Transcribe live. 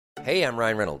Hey, I'm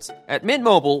Ryan Reynolds. At Mint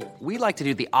Mobile, we like to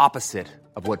do the opposite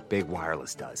of what Big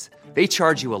Wireless does. They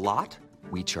charge you a lot,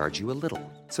 we charge you a little.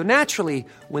 So naturally,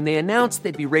 when they announced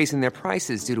they'd be raising their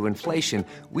prices due to inflation,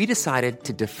 we decided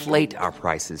to deflate our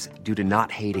prices due to not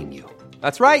hating you.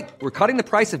 That's right. We're cutting the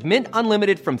price of Mint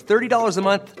Unlimited from $30 a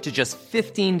month to just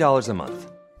 $15 a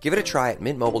month. Give it a try at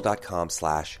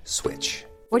mintmobile.com/switch.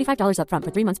 $45 up front for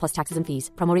 3 months plus taxes and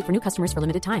fees. Promo rate for new customers for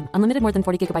limited time. Unlimited more than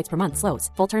 40 gigabytes per month. Slows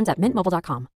full terms at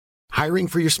mintmobile.com. Hiring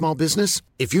for your small business?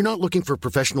 If you're not looking for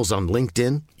professionals on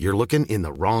LinkedIn, you're looking in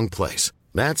the wrong place.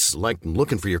 That's like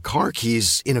looking for your car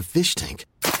keys in a fish tank.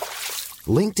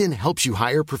 LinkedIn helps you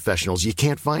hire professionals you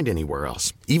can't find anywhere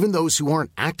else, even those who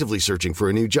aren't actively searching for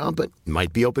a new job but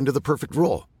might be open to the perfect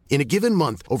role. In a given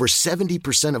month, over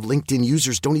 70% of LinkedIn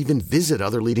users don't even visit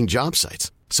other leading job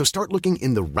sites. So start looking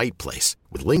in the right place.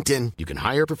 With LinkedIn, you can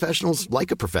hire professionals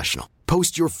like a professional.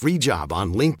 Post your free job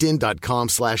on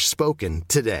linkedin.com/spoken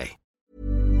today.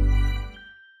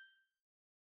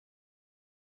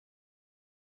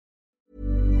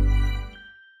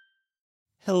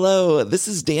 Hello, this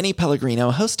is Danny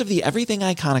Pellegrino, host of the Everything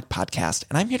Iconic podcast,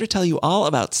 and I'm here to tell you all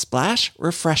about Splash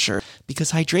Refresher,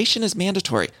 because hydration is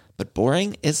mandatory, but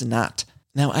boring is not.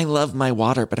 Now, I love my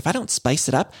water, but if I don't spice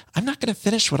it up, I'm not going to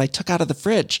finish what I took out of the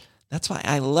fridge. That's why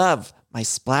I love my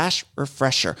Splash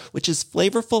Refresher, which is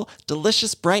flavorful,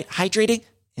 delicious, bright, hydrating,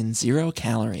 and 0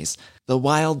 calories. The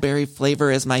wild berry flavor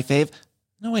is my fave.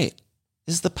 No, wait,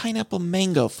 is the pineapple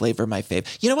mango flavor my fave?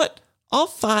 You know what? All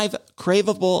 5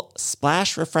 craveable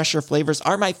Splash Refresher flavors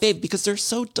are my fave because they're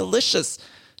so delicious.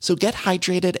 So get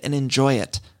hydrated and enjoy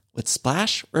it with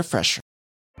Splash Refresher.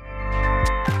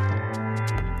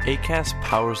 Acast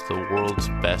powers the world's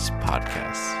best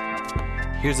podcasts.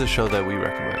 Here's a show that we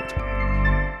recommend.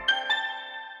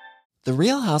 The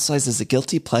Real Housewives is a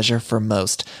guilty pleasure for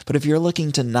most, but if you're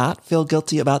looking to not feel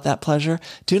guilty about that pleasure,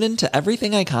 tune in to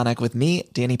Everything Iconic with me,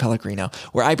 Danny Pellegrino,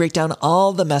 where I break down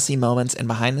all the messy moments and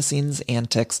behind-the-scenes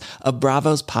antics of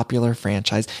Bravo's popular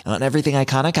franchise. And on Everything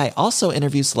Iconic, I also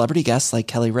interview celebrity guests like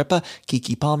Kelly Ripa,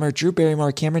 Keke Palmer, Drew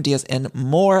Barrymore, Cameron Diaz, and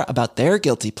more about their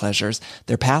guilty pleasures,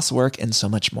 their past work, and so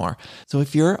much more. So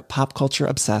if you're pop culture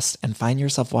obsessed and find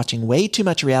yourself watching way too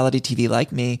much reality TV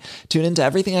like me, tune in to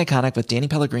Everything Iconic with Danny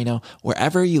Pellegrino,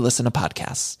 wherever you listen to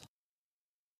podcasts.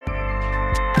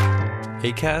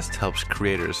 Acast helps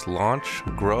creators launch,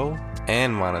 grow,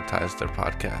 and monetize their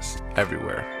podcasts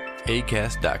everywhere.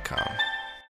 Acast.com.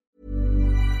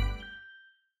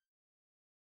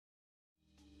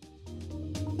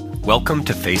 Welcome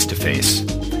to Face to Face.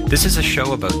 This is a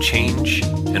show about change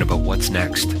and about what's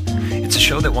next. It's a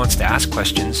show that wants to ask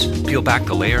questions, peel back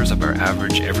the layers of our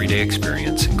average everyday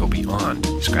experience, and go beyond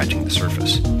scratching the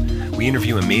surface. We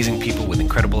interview amazing people with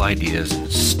incredible ideas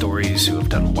and stories who have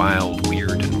done wild,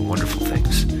 weird, and wonderful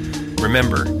things.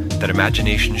 Remember that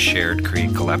imagination shared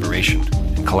creates collaboration,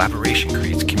 and collaboration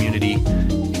creates community,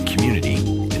 and community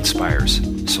inspires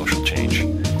social change.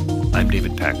 I'm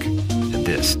David Peck, and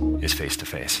this is Face to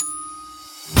Face.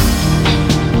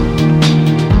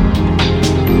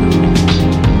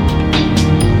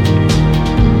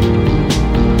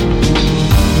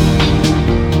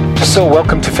 So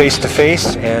welcome to Face to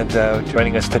Face, and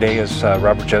joining us today is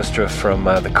Robert Joustra from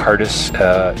the Cardis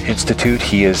Institute.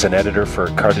 He is an editor for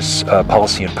Cardis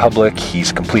Policy and Public.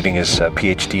 He's completing his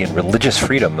PhD in religious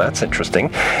freedom, that's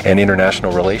interesting, and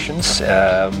international relations,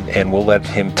 and we'll let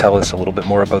him tell us a little bit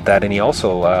more about that. And he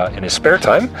also, in his spare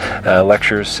time,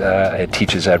 lectures and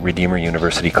teaches at Redeemer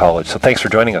University College. So thanks for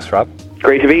joining us, Rob.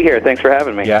 Great to be here. Thanks for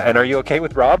having me. Yeah, and are you okay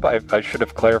with Rob? I should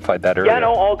have clarified that earlier. Yeah,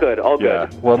 no, all good, all yeah.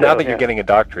 good. Well, now that you're getting a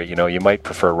doctorate, you might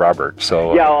prefer Robert.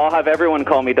 So yeah, I'll have everyone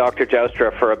call me Dr.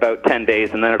 Joustra for about 10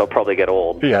 days, and then it'll probably get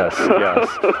old. Yes, yes.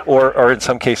 Or in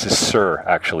some cases, Sir,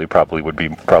 actually, would be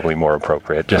more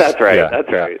appropriate. That's right,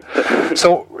 that's right.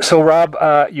 So Rob,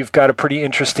 you've got a pretty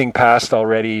interesting past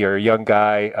already. You're a young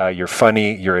guy. You're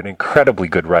funny. You're an incredibly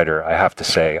good writer, I have to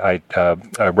say.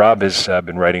 Rob has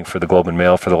been writing for the Globe and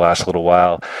Mail for the last little while.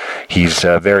 He's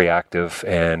very active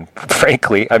and,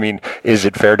 frankly, I mean, is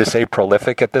it fair to say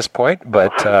prolific at this point?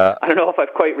 But I don't know if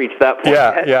I've quite reached that point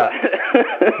yet. Yeah.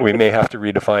 We may have to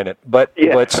redefine it. But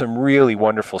some really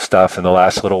wonderful stuff in the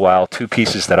last little while. 2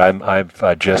 pieces that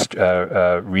I've just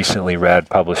recently read,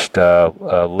 published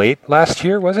late last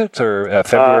year, was it? Or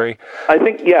February?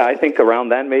 I think around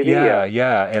then maybe.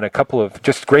 Yeah. And a couple of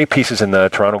just great pieces in the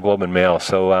Toronto Globe and Mail.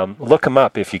 So look him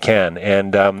up if you can.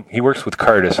 And he works with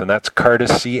Cardis, and that's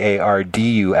Cardis,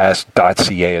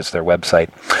 CARDUS.ca is their website.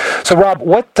 So Rob,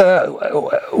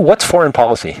 what's foreign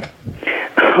policy?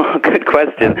 Good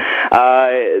question.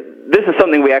 this is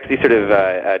something we actually sort of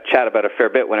chat about a fair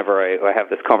bit whenever I have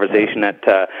this conversation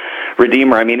at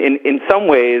Redeemer. I mean, in some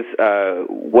ways,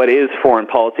 what is foreign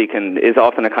policy is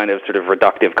often a kind of sort of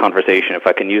reductive conversation, if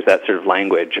I can use that sort of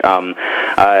language.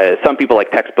 Some people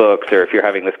like textbooks, or if you're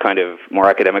having this kind of more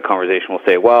academic conversation, will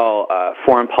say, well,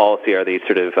 foreign policy are these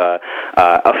sort of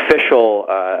official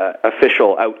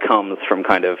outcomes from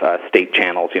kind of state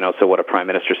channels, so what a prime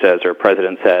minister says or a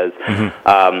president says.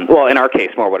 Mm-hmm. Well, in our case,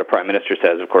 more what a prime minister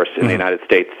says. Of course, in the United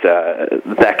States,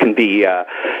 that can be a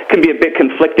bit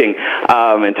conflicting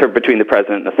in terms between the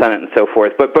president and the Senate and so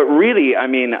forth. But really, I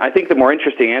mean, I think the more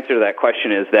interesting answer to that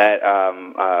question is that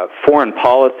foreign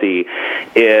policy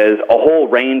is a whole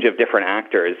range of different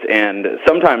actors, and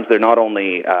sometimes they're not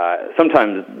only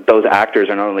sometimes those actors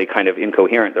are not only kind of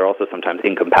incoherent, they're also sometimes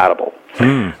incompatible.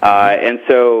 And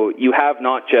so you have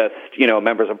not just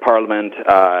members of parliament,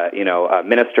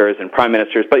 ministers and prime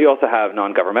ministers, but you also have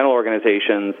non-governmental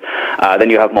organizations. Then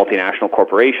you have multinational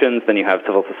corporations. Then you have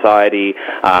civil society.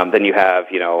 Then you have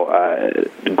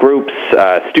groups,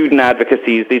 student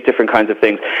advocacies, these different kinds of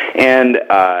things. And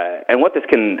what this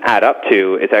can add up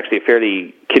to is actually a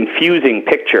fairly confusing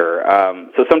picture.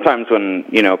 So sometimes when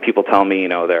people tell me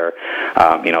they're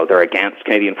against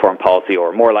Canadian foreign policy,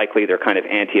 or more likely they're kind of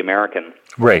anti-American.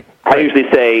 Right. I usually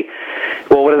say,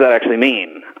 well, what does that actually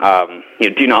mean?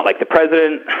 Do you not like the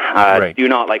president? Right. Do you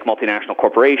not like multinational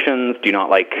corporations? Do you not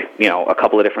like a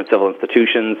couple of different civil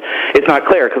institutions? It's not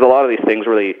clear, because a lot of these things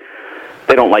really,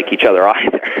 they don't like each other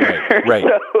either. Right.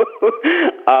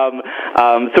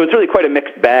 So it's really quite a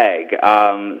mixed bag.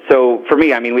 So for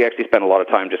me, I mean, we actually spend a lot of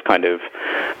time just kind of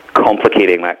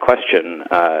complicating that question,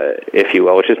 if you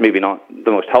will, which is maybe not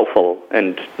the most helpful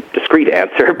and discreet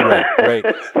answer, but right.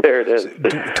 There it is.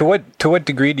 To what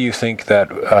degree do you think that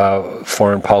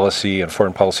foreign policy and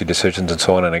foreign policy decisions and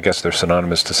so on, and I guess they're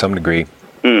synonymous to some degree,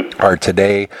 are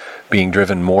today being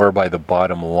driven more by the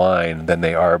bottom line than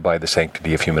they are by the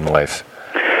sanctity of human life?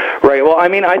 Right. Well, I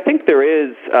mean, I think there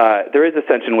is a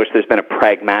sense in which there's been a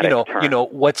pragmatic turn.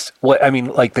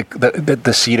 Like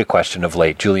the CETA question of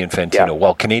late, Julian Fantino. Yeah.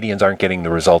 Well, Canadians aren't getting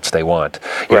the results they want.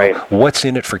 Right. What's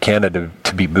in it for Canada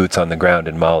to be boots on the ground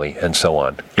in Mali and so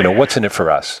on? What's in it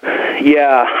for us?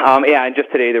 Yeah. And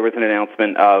just today there was an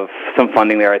announcement of some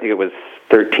funding there. I think it was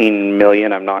 $13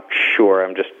 million. I'm not sure.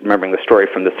 I'm just remembering the story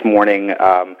from this morning.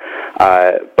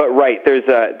 But right, there's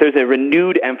a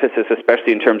renewed emphasis,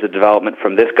 especially in terms of development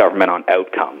from this government, on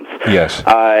outcomes. Yes.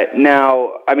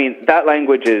 Now, I mean, that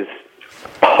language is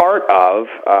part of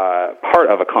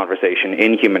a conversation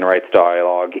in human rights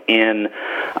dialogue, in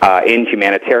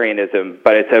humanitarianism,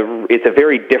 but it's a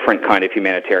very different kind of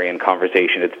humanitarian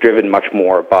conversation. It's driven much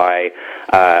more by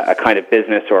a kind of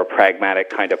business or a pragmatic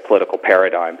kind of political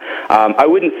paradigm. I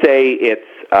wouldn't say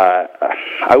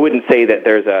that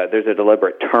there's a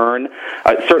deliberate turn.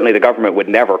 Certainly, the government would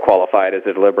never qualify it as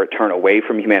a deliberate turn away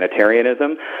from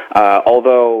humanitarianism.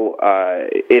 Although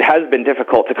it has been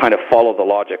difficult to kind of follow the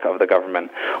logic of the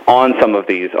government on some of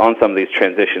these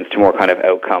transitions to more kind of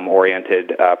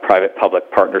outcome-oriented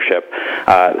private-public partnership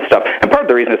stuff. And part of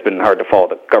the reason it's been hard to follow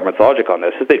the government's logic on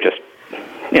this is they just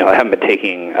they haven't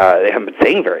been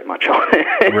saying very much on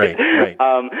it. Right.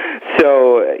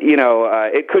 So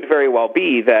it could very well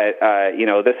be that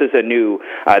this is a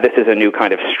new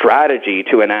kind of strategy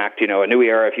to enact a new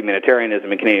era of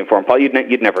humanitarianism in Canadian foreign policy.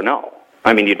 You'd never know.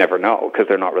 I mean, you'd never know, because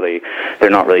they're not really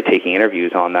taking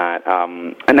interviews on that,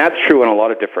 and that's true in a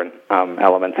lot of different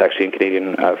elements actually in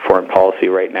Canadian foreign policy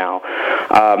right now.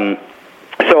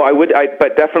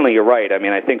 But definitely you're right. I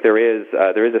mean, I think there is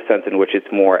a sense in which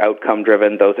it's more outcome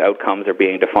driven. Those outcomes are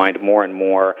being defined more and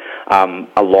more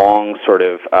along sort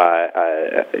of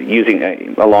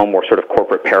along more sort of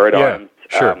corporate paradigms. Yeah.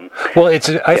 Sure. Well, I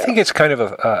think it's kind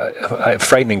of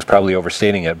frightening is probably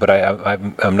overstating it, but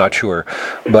I'm not sure.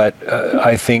 But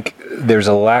I think there's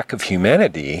a lack of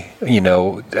humanity,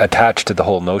 attached to the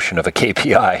whole notion of a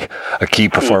KPI, a key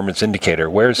performance indicator.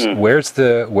 Where's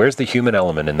the human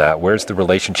element in that? Where's the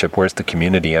relationship? Where's the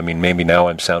community? I mean, maybe now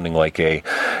I'm sounding like a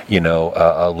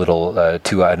little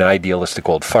to an idealistic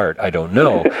old fart. I don't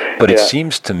know, but it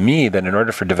seems to me that in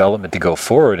order for development to go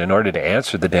forward, in order to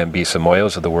answer the Dambisa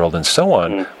Moyos of the world and so on,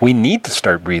 we need to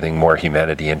start breathing more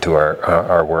humanity into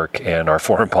our work and our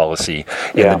foreign policy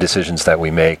in the decisions that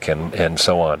we make and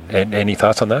so on. And any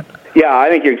thoughts on that? Yeah, I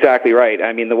think you're exactly right.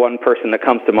 I mean, the one person that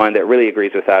comes to mind that really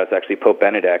agrees with that is actually Pope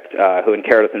Benedict, who in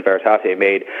Caritas in Veritate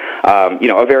made,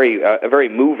 a very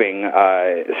moving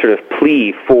sort of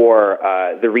plea for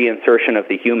the reinsertion of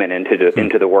the human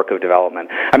into the work of development.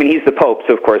 I mean, he's the Pope,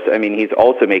 so of course, I mean, he's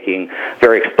also making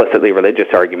very explicitly religious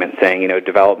arguments, saying,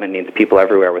 development needs people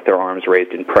everywhere with their arms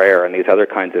raised in prayer, and these other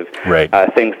kinds of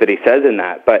things that he says in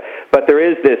that. But there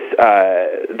is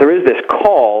this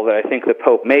call that I think the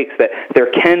Pope makes that there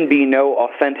can be no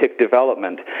authentic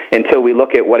development until we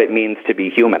look at what it means to be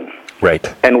human,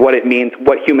 right? And what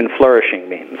human flourishing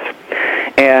means.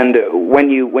 And when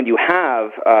you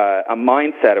have a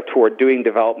mindset toward doing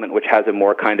development which has a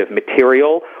more kind of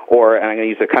material, or, and I'm going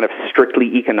to use a kind of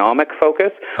strictly economic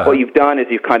focus, what you've done is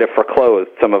you've kind of foreclosed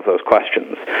some of those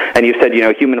questions, and you said,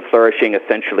 human flourishing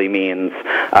essentially means,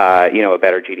 a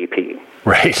better GDP.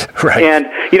 Right. And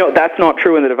that's not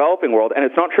true in the developing world, and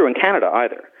it's not true in Canada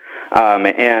either.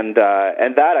 And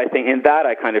that, I think, in that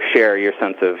I kind of share your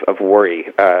sense of worry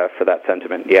for that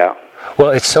sentiment. Yeah.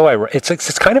 Well,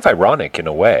 it's kind of ironic in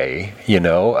a way.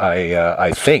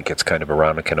 I think it's kind of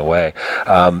ironic in a way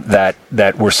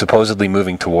that we're supposedly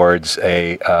moving towards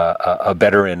a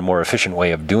better and more efficient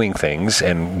way of doing things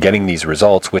and getting these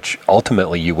results, which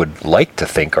ultimately you would like to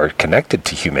think are connected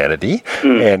to humanity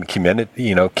and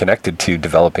connected to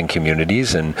developing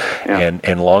communities and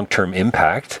long-term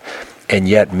impact. And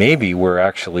yet maybe we're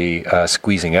actually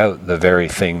squeezing out the very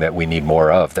thing that we need more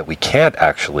of, that we can't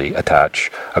actually attach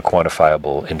a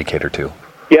quantifiable indicator to.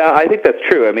 Yeah, I think that's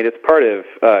true. I mean, it's part of,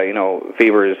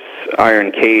 Weber's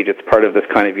iron cage. It's part of this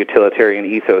kind of utilitarian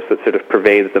ethos that sort of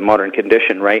pervades the modern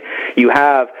condition, right?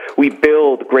 We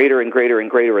build greater and greater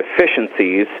and greater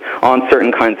efficiencies on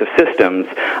certain kinds of systems,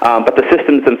 but the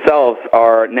systems themselves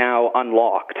are now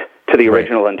unlocked to the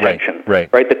original intention.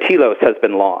 Right. The telos has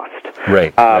been lost.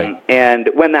 Right. And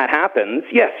when that happens,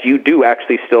 yes, you do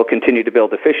actually still continue to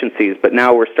build efficiencies, but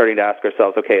now we're starting to ask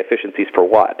ourselves, okay, efficiencies for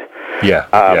what? Yes.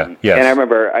 And I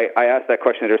remember I asked that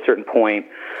question at a certain point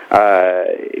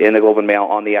in the Globe and Mail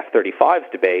on the F-35's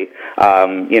debate,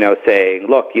 saying,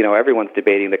 look, everyone's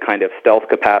debating the kind of stealth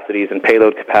capacities and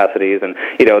payload capacities and,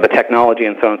 the technology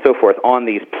and so on and so forth on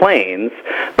these planes.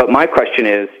 But my question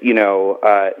is,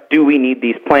 do we need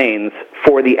these planes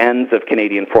for the ends of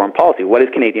Canadian foreign policy? What is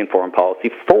Canadian foreign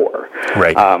policy for?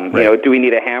 Right. Do we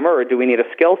need a hammer or do we need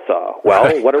a skill saw?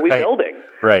 Well, what are we building?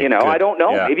 Right. I don't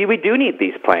know. Yeah. Maybe we do need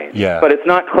these planes. Yeah. But it's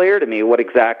not clear to me what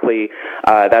exactly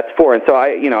that's for. And so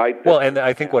Well, and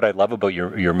I think what I love about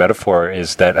your metaphor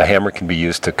is that a hammer can be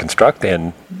used to construct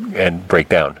and break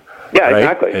down. Yeah, right?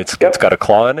 Exactly. It's got a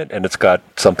claw in it, and it's got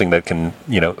something that can,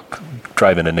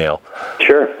 drive in a nail.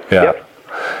 Sure. Yeah. Yep.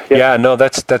 Yeah, no,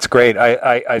 that's great.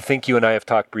 I think you and I have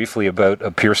talked briefly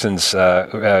about Pearson's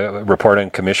report on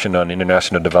Commission on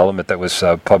International Development that was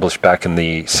published back in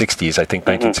the 60s, I think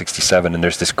 1967, and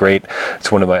there's this great,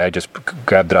 it's one of my, I just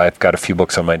grabbed it, I've got a few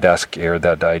books on my desk here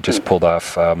that I just pulled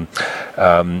off. Where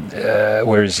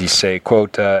does he say,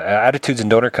 quote, attitudes in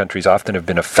donor countries often have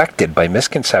been affected by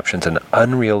misconceptions and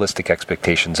unrealistic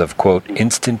expectations of, quote,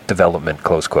 instant development,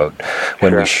 close quote,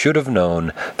 when we should have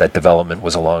known that development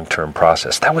was a long-term process.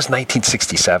 That was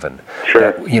 1967.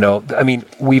 Sure.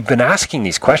 We've been asking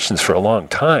these questions for a long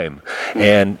time,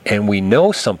 and we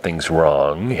know something's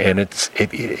wrong, and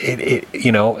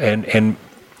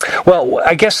well,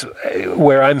 I guess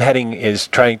where I'm heading is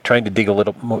trying to dig a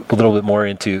little bit more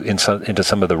into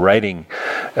some of the writing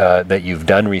that you've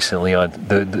done recently on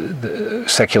the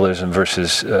secularism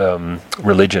versus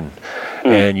religion.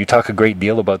 And you talk a great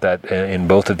deal about that in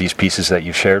both of these pieces that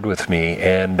you've shared with me.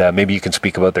 And maybe you can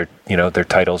speak about their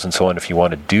titles and so on if you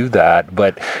want to do that.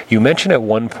 But you mentioned at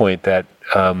one point that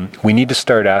we need to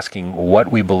start asking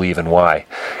what we believe and why.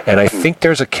 And I think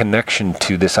there's a connection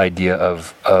to this idea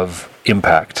of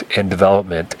impact and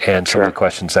development and some of the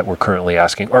questions that we're currently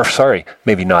asking, or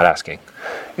maybe not asking.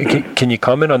 Can you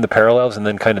comment on the parallels and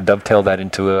then kind of dovetail that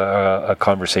into a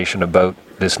conversation about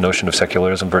this notion of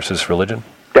secularism versus religion?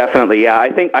 Definitely, yeah.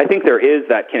 I think there is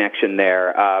that connection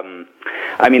there.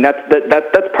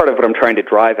 That's part of what I'm trying to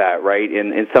drive at, right?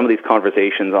 In some of these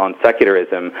conversations on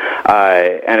secularism,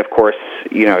 and of course,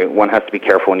 one has to be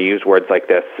careful when you use words like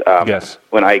this. Yes.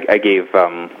 When I gave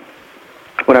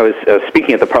when I was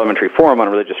speaking at the Parliamentary Forum on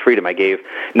Religious Freedom, I gave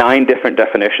 9 different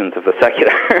definitions of the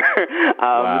secular.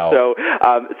 Wow.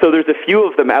 So there's a few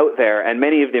of them out there, and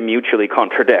many of them mutually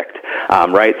contradict,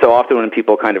 right? So often when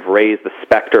people kind of raise the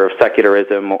specter of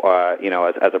secularism,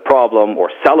 as a problem,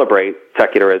 or celebrate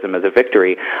secularism as a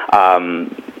victory,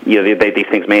 these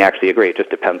things may actually agree. It just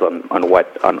depends on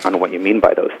what you mean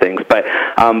by those things. But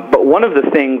one of the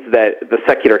things that the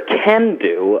secular can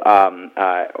do,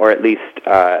 or at least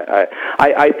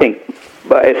I think,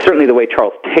 but it's certainly the way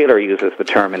Charles Taylor uses the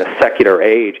term in a secular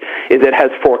age, is it has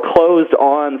foreclosed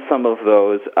on some of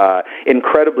those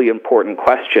incredibly important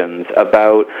questions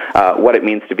about what it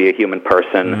means to be a human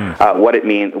person, what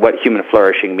human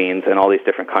flourishing means, and all these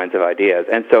different kinds of ideas.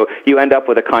 And so you end up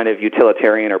with a kind of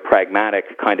utilitarian or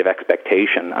pragmatic kind of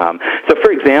expectation. So,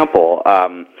 for example,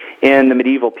 in the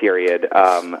medieval period,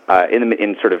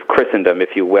 in sort of Christendom,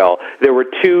 if you will, there were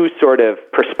 2 sort of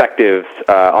perspectives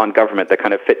on government that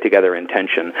kind of fit together in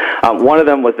tension. One of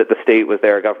them was that the state was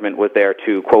there, government was there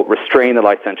to, quote, restrain the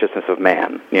licentiousness of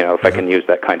man, if I can use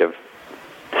that kind of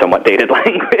somewhat dated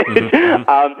language.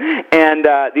 And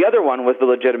the other one was the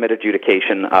legitimate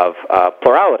adjudication of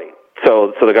plurality.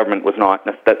 So the government was not,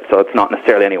 so it's not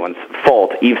necessarily anyone's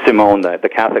fault. Yves Simon, the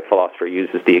Catholic philosopher,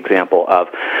 uses the example of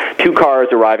 2 cars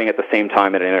arriving at the same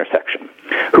time at an intersection.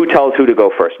 Who tells who to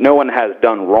go first? No one has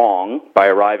done wrong by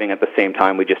arriving at the same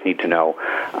time. We just need to know.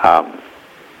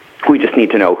 We just need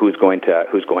to know who's going to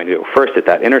go first at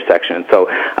that intersection. And so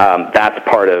that's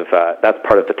part of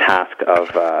the task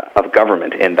of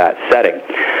government in that setting.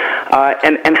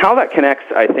 And how that connects,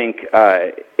 I think,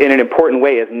 in an important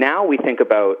way is now we think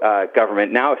about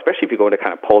government now, especially if you go into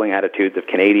kind of polling attitudes of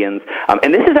Canadians.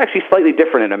 And this is actually slightly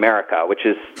different in America, which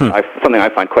is something I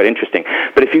find quite interesting.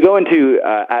 But if you go into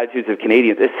attitudes of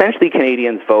Canadians, essentially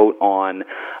Canadians vote on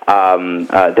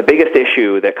the biggest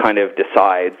issue that kind of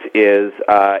decides is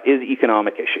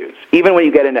economic issues. Even when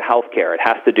you get into healthcare, it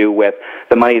has to do with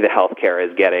the money that healthcare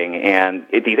is getting and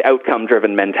these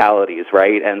outcome-driven mentalities,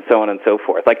 right, and so on and so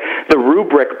forth. Like the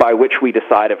rubric by which we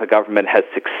decide if a government has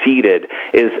succeeded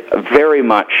is very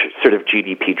much sort of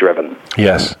GDP-driven.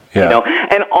 Yes. Yeah.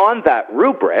 And on that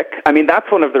rubric, I mean, that's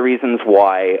one of the reasons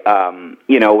why,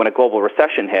 when a global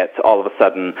recession hits, all of a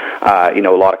sudden,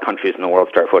 a lot of countries in the world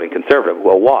start voting conservative.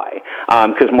 Well, why?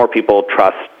 Because more people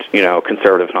trust,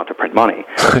 conservatives not to print money.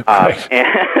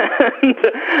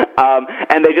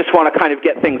 And they just want to kind of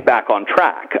get things back on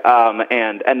track.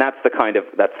 And that's the kind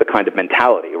of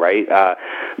mentality, right?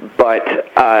 But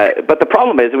the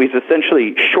problem is we've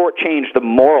essentially shortchanged the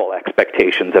moral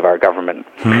expectations of our government.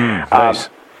 Nice.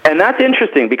 And that's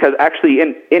interesting because actually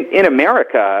in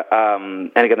America,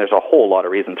 and again, there's a whole lot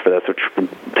of reasons for this, which would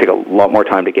take a lot more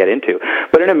time to get into.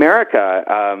 But in America,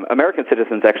 American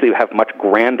citizens actually have much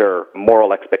grander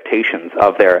moral expectations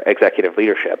of their executive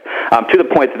leadership, to the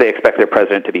point that they expect their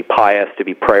president to be pious, to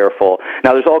be prayerful.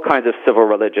 Now, there's all kinds of civil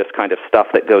religious kind of stuff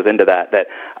that goes into that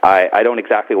I don't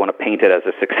exactly want to paint it as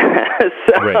a success.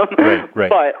 Right.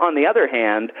 But on the other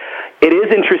hand, it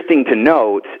is interesting to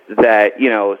note that,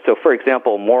 so for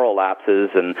example, moral lapses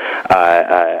and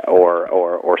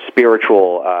or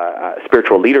spiritual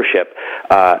leadership,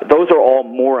 those are all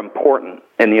more important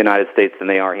in the United States than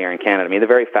they are here in Canada. I mean, the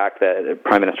very fact that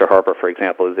Prime Minister Harper, for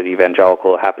example, is an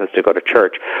evangelical, happens to go to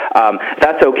church,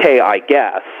 that's okay, I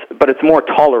guess, but it's more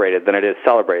tolerated than it is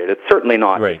celebrated. It's certainly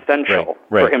not essential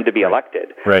for him to be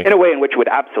elected in a way in which it would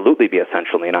absolutely be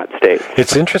essential in the United States.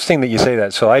 It's interesting that you say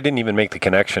that. So I didn't even make the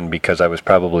connection because I was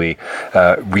probably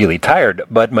really tired,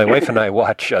 but my wife and I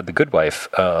watch The Good Wife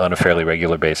on a fairly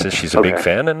regular basis. She's a big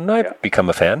fan, and I've become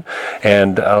a fan.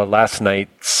 And last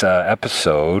night's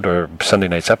episode, or Sunday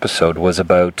night's episode, was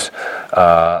about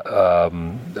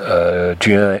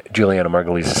Juliana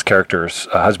Margulies' character's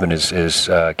husband is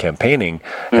campaigning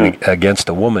against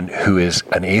a woman who is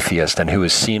an atheist and who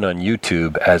is seen on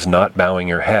YouTube as not bowing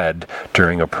her head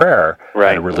during a prayer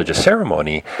at a religious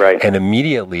ceremony. And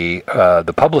immediately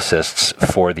the publicists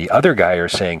for the other guy are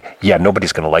saying,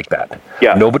 nobody's going to like that.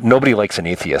 Nobody likes an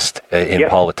atheist in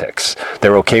politics.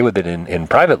 They're okay with it in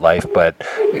private life, but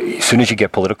as soon as you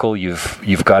get political,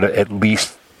 you've got to at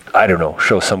least, I don't know,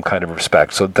 show some kind of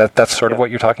respect. So that's sort of what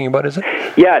you're talking about, is it?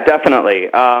 Yeah, definitely.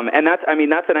 And that's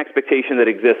an expectation that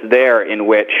exists there, in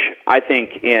which I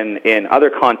think in other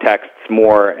contexts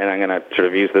more, and I'm going to sort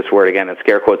of use this word again in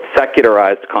scare quotes,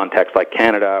 secularized contexts like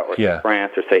Canada or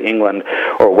France or say England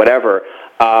or whatever,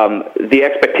 the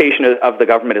expectation of the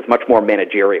government is much more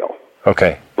managerial.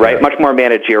 Okay. Right, much more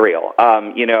managerial.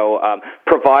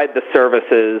 Provide the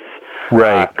services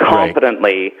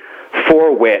competently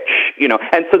for which,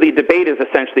 and so the debate is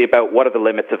essentially about what are the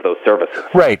limits of those services.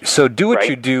 Right. So do what right?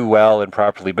 you do well and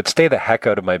properly, but stay the heck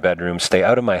out of my bedroom, stay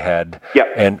out of my head, yep.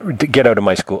 and get out of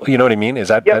my school. You know what I mean?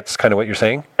 That's kind of what you're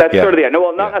saying? That's sort of the no,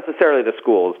 well, not necessarily the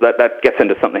schools. That gets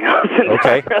into something else.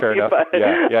 Okay, fair enough. But,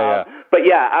 but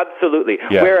yeah, absolutely.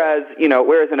 Yeah.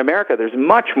 Whereas in America, there's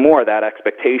much more that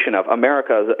expectation of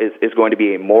America is going to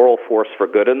be a moral force for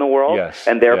good in the world,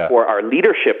 and therefore our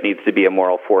leadership needs to be a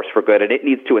moral force for good, and it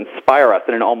needs to inspire us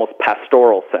in an almost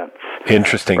pastoral sense.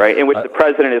 Interesting. Right, in which the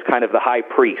president is kind of the high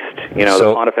priest,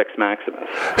 the Pontifex Maximus.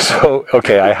 So,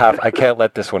 okay, I can't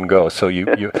let this one go. So you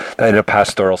in a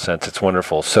pastoral sense, it's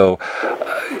wonderful. So,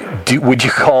 would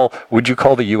you call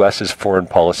the U.S.'s foreign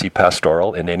policy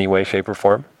pastoral in any way, shape, or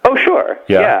form? Oh, sure.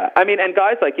 Yeah. I mean, and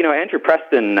guys like, Andrew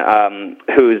Preston,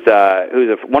 who's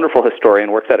a wonderful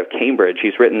historian, works out of Cambridge.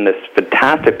 He's written this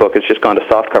fantastic book. It's just gone to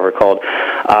softcover called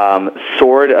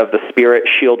Sword of the Spirit,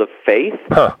 Shield of Faith,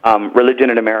 Religion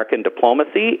in American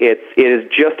Diplomacy. It is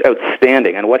just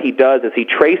outstanding. And what he does is he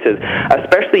traces,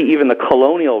 especially even the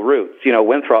colonial roots,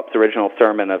 Winthrop's original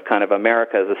sermon of kind of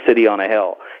America as a city on a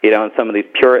hill, and some of these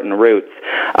Puritan roots.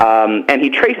 And he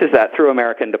traces that through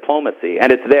American diplomacy.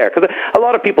 And it's there. Because a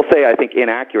lot of people say, I think,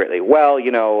 inaccurately, well,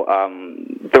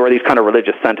 there were these kind of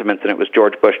religious sentiments, and it was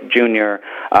George Bush Jr.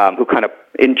 Who kind of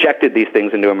injected these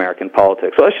things into American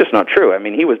politics. Well, that's just not true. I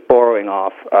mean, he was borrowing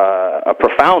off a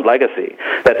profound legacy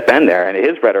that's been there, and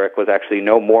his rhetoric was actually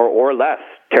no more or less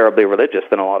terribly religious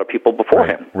than a lot of people before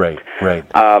him. Right.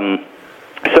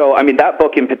 So, I mean, that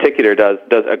book in particular does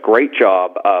a great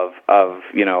job of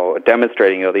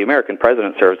demonstrating, the American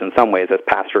president serves in some ways as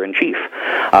pastor-in-chief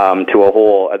to a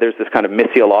whole, there's this kind of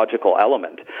missiological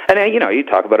element. And then, you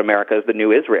talk about America as the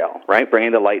new Israel, right?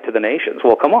 Bringing the light to the nations.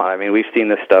 Well, come on. I mean, we've seen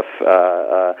this stuff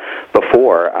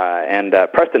before, and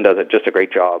Preston does just a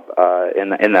great job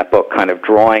in that book, kind of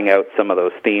drawing out some of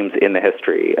those themes in the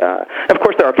history. Of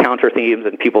course, there are counter themes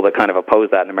and people that kind of oppose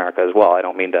that in America as well. I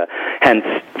don't mean to, hence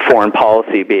foreign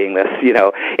policy being this,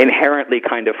 inherently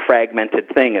kind of fragmented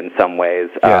thing in some ways.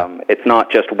 It's not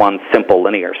just one simple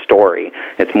linear story.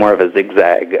 It's more of a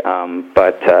zigzag.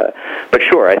 But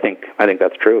sure, I think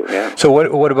that's true. Yeah. So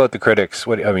what about the critics?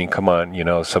 Come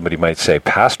on, somebody might say,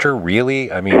 Pastor,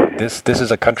 really? I mean, this is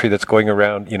a country that's going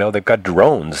around. They've got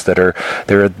drones that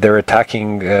they're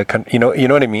attacking. You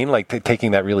know what I mean? Like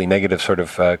taking that really negative sort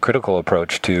of critical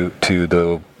approach to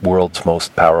the world's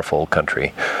most powerful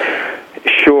country.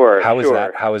 Sure. How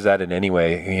is that in any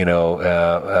way,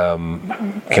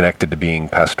 connected to being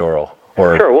pastoral?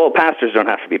 Sure. Well, pastors don't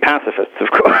have to be pacifists, of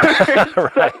course.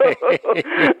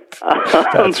 Right.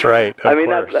 That's right. I mean,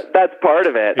 that's part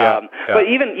of it. Yeah. But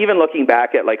even looking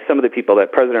back at some of the people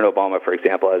that President Obama, for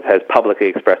example, has publicly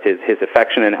expressed his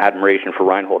affection and admiration for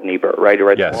Reinhold Niebuhr, right? Who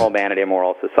writes Moral Man and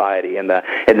Immoral Society in the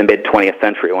mid 20th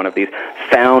century, one of these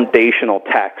foundational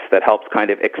texts that helps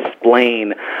kind of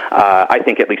explain, I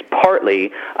think at least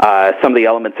partly, some of the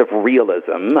elements of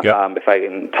realism, if I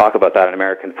can talk about that in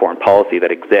American foreign policy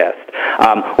that exist.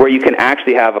 Where you can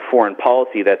actually have a foreign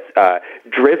policy that's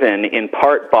driven in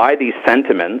part by these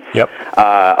sentiments,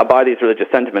 by these religious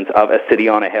sentiments of a city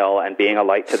on a hill and being a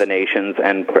light to the nations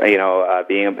and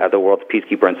being the world's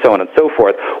peacekeeper and so on and so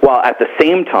forth, while at the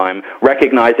same time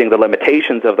recognizing the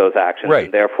limitations of those actions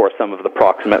and therefore some of the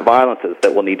proximate violences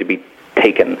that will need to be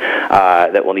taken,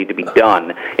 that will need to be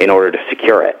done in order to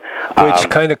secure it. Which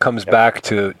kind of comes back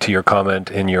to your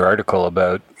comment in your article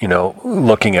about,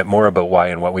 looking at more about why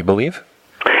and what we believe?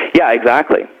 Yeah,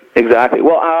 exactly.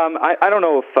 Well, I don't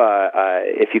know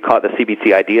if you caught the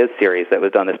CBC Ideas series that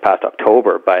was done this past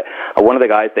October, but one of the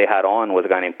guys they had on was a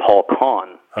guy named Paul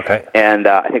Kahn. Okay. And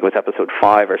I think it was episode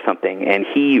 5 or something, and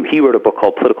he wrote a book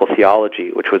called Political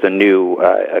Theology, which was a new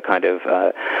kind of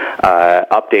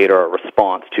update or a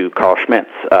response to Carl Schmitt's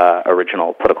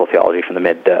original political theology from the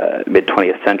mid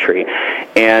 20th century.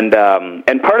 And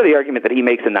part of the argument that he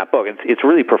makes in that book, it's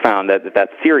really profound. That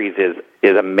series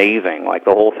is amazing. Like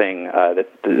the whole thing that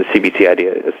the CBC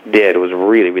Ideas did was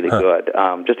really good.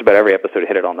 Just about every episode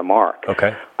hit it on the mark.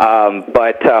 Okay.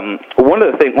 But one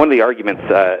of the arguments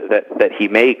that he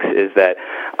makes is that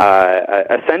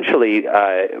essentially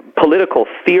political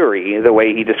theory, the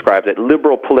way he describes it,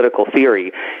 liberal political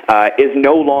theory, is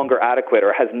no longer adequate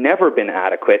or has never been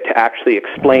adequate to actually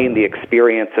explain the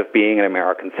experience of being an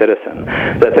American citizen.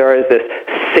 That there is this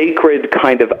sacred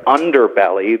kind of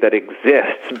underbelly that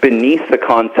exists beneath the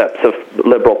concepts of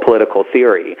liberal political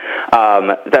theory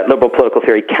that liberal political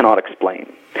theory cannot explain.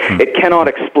 It cannot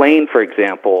explain, for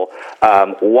example,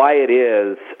 why it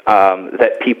is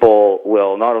that people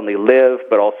will not only live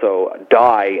but also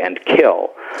die and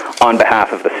kill on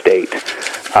behalf of the state.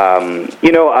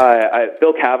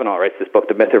 Bill Kavanaugh writes this book,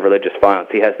 The Myth of Religious Violence.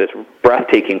 He has this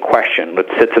breathtaking question that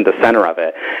sits in the center of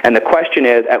it. And the question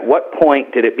is, at what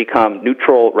point did it become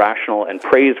neutral, rational, and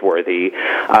praiseworthy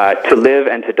to live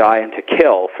and to die and to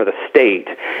kill for the state,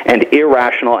 and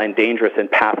irrational and dangerous and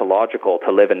pathological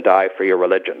to live and die for your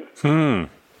religion?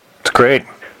 It's great.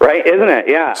 Right, isn't it?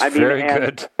 Yeah. It's very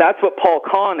good. That's what Paul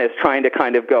Kahn is trying to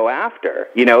kind of go after,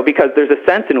 because there's a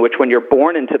sense in which when you're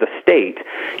born into the state,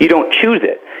 you don't choose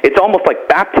it. It's almost like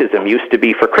baptism used to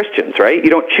be for Christians, right? You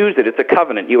don't choose it. It's a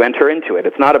covenant. You enter into it.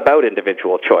 It's not about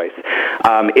individual choice.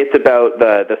 It's about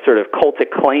the sort of cultic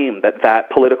claim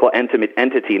that political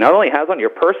entity not only has on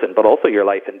your person, but also your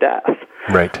life and death.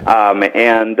 Right.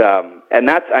 And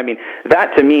that's,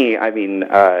 that to me,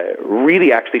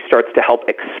 really actually starts to help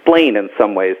explain in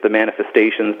some ways the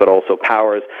manifestations, but also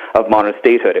powers of modern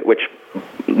statehood, at which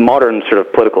modern sort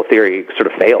of political theory sort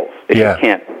of fails. It just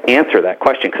can't answer that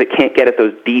question because it can't get at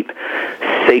those deep,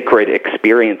 sacred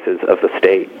experiences of the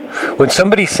state. When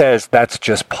somebody says that's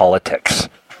just politics,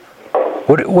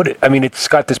 it's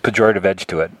got this pejorative edge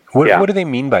to it. What do they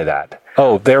mean by that?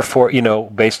 Oh, therefore,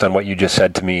 based on what you just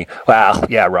said to me, well,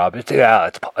 yeah, Rob,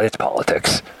 it's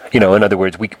politics. In other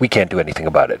words, we can't do anything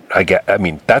about it.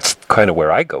 That's kind of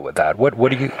where I go with that.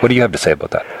 What do you have to say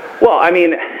about that? Well,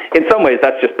 in some ways,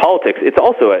 that's just politics. It's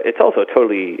also a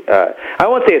totally, I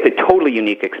won't say it's a totally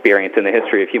unique experience in the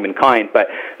history of humankind, but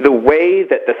the way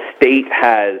that the state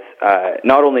has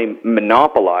not only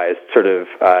monopolized sort of,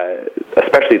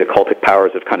 especially the cultic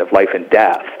powers of kind of life and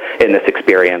death in this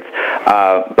experience,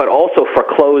 but also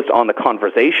foreclosed on the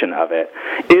conversation of it,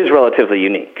 is relatively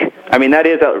unique. That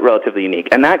is relatively unique.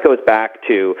 And that goes back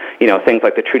to, things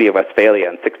like the Treaty of Westphalia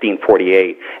in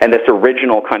 1648, and this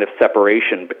original kind of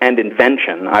separation and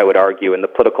invention, I would argue, in the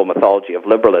political mythology of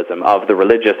liberalism, of the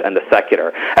religious and the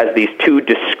secular, as these two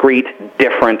discrete,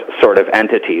 different sort of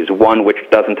entities, one which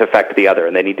doesn't affect the other,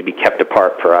 and they need to be kept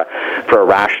apart for a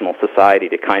rational society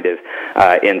to kind of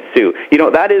ensue.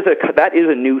 That is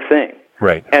a new thing.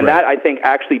 Right. And that, I think,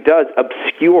 actually does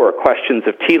obscure questions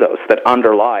of telos that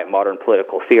underlie modern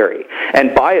political theory.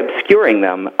 And by obscuring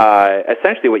them,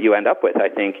 essentially what you end up with, I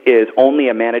think, is only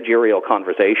a managerial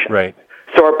conversation. Right.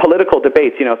 So our political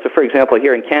debates, so for example,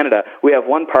 here in Canada, we have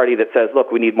one party that says,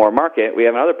 look, we need more market. We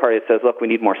have another party that says, look, we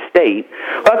need more state.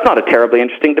 Well, that's not a terribly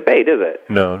interesting debate, is it?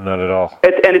 No, not at all.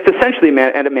 It's essentially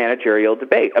a managerial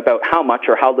debate about how much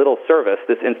or how little service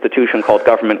this institution called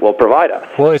government will provide us.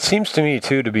 Well, it seems to me,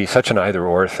 too, to be such an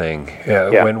either-or thing.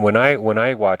 When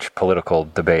I watch political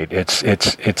debate,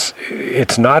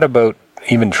 it's not about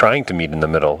even trying to meet in the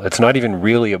middle. It's not even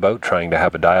really about trying to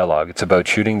have a dialogue. It's about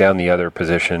shooting down the other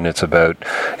position. It's about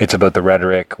the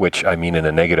rhetoric, which I mean in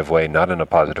a negative way, not in a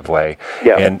positive way.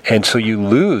 Yeah. And so you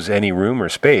lose any room or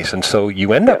space. And so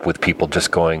you end up with people just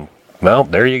going, well,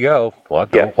 there you go.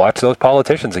 Watch those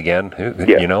politicians again.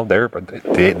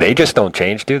 They just don't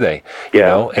change, do they?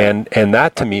 And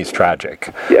that to me is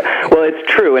tragic. Yeah. Well, it's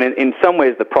true, and in some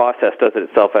ways the process does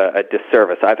itself a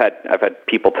disservice. I've had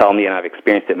people tell me, and I've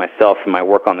experienced it myself in my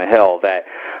work on the Hill, that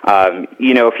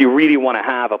if you really want to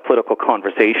have a political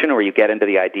conversation where you get into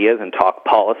the ideas and talk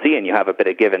policy and you have a bit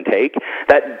of give and take,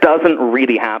 that doesn't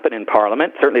really happen in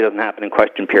Parliament. Certainly doesn't happen in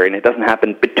question period, and it doesn't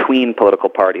happen between political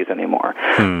parties anymore.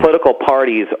 Political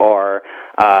parties are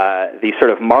these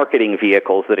sort of marketing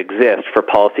vehicles that exist for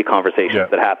policy conversations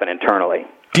that happen internally.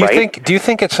 Do you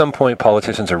think at some point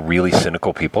politicians are really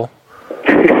cynical people?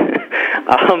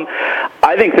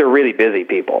 I think they're really busy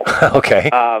people. Okay.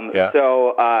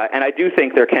 So, and I do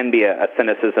think there can be a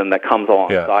cynicism that comes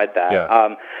alongside that.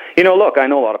 Yeah. Look, I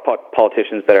know a lot of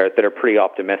politicians that are pretty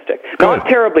optimistic. Good. Not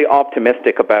terribly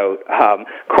optimistic about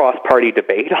cross-party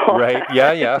debate. Right.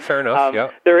 Yeah. Fair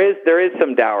enough. There is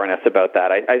some dourness about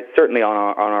that. I certainly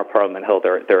on our Parliament Hill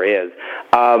there is,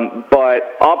 but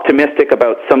optimistic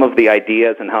about some of the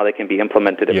ideas and how they can be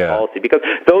implemented in policy, because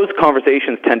those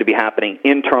conversations tend to be happening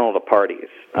internal to parties.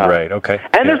 Right, okay.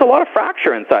 And there's a lot of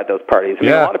fracture inside those parties. A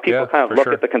lot of people kind of look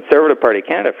at the Conservative Party of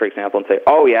Canada, for example, and say,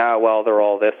 oh, yeah, well, they're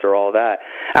all this or all that.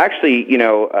 Actually,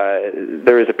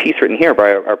 there is a piece written here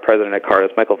by our president at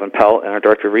Cardis, Michael Van Pelt, and our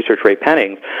director of research, Ray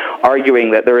Pennings,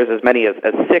 arguing that there is as many as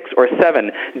 6 or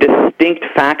 7 distinct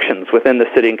factions within the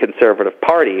sitting Conservative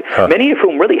Party, many of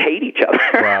whom really hate each other.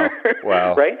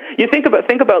 Wow. Right? You think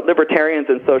about libertarians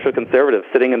and social conservatives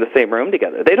sitting in the same room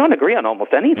together. They don't agree on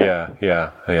almost anything.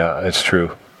 Yeah, it's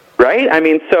true. right? I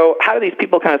mean, so how do these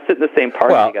people kind of sit in the same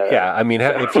party together? Well, yeah, I mean,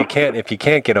 if you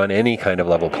can't get on any kind of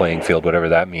level playing field, whatever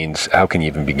that means, how can you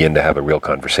even begin to have a real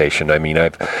conversation? I mean,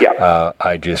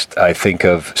 I think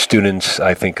of students,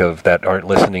 I think of that aren't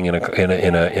listening in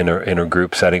a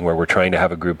group setting where we're trying to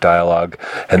have a group dialogue,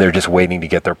 and they're just waiting to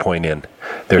get their point in.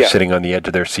 They're sitting on the edge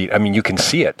of their seat. I mean, you can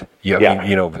see it. I mean,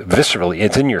 you know, viscerally,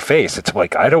 it's in your face. It's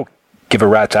like, I don't give a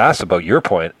rat's ass about your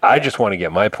point. I just want to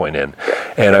get my point in.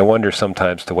 And I wonder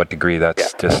sometimes to what degree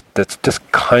that's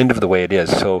just kind of the way it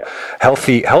is. So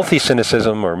healthy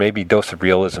cynicism, or maybe dose of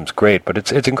realism, is great, but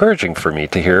it's encouraging for me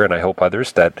to hear, and I hope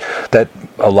others, that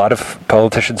a lot of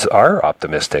politicians are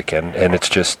optimistic, and it's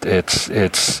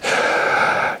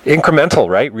incremental,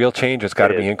 right? Real change has got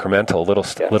to be incremental,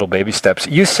 little baby steps.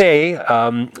 You say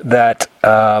that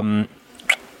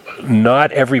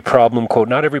not every problem, quote,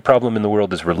 not every problem in the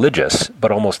world is religious,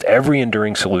 but almost every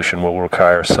enduring solution will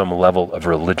require some level of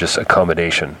religious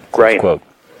accommodation. Right. Quote.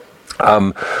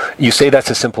 You say that's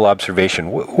a simple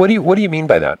observation. What do you mean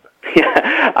by that?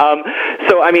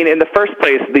 So, I mean, in the first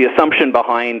place, the assumption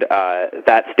behind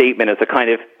that statement is a kind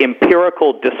of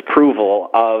empirical disapproval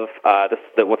of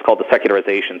what's called the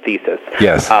secularization thesis.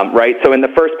 Yes. Right? So in the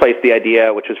first place, the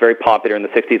idea, which was very popular in the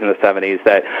 60s and the 70s,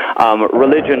 that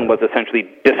religion was essentially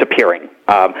disappearing.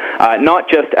 Not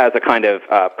just as a kind of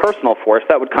personal force,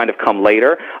 that would kind of come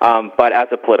later, but as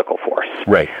a political force.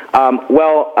 Right.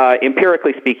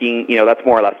 Empirically speaking, you know, that's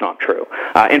more or less not true.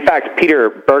 In fact, Peter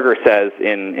Berger says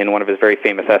in one of his very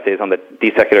famous essays on the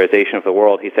desecularization of the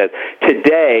world, he says,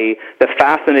 today, the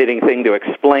fascinating thing to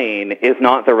explain is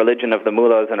not the religion of the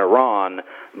mullahs in Iran,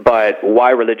 but why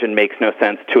religion makes no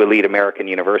sense to elite American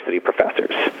university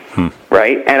professors.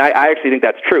 Right? And I actually think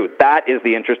that's true. That is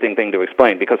the interesting thing to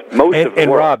explain, because most of the world...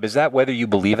 And Rob, is that whether you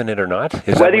believe in it or not?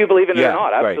 Whether you believe in it or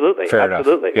not, absolutely. Right. Fair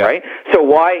absolutely, enough. Right? So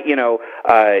why,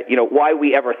 why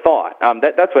we ever thought,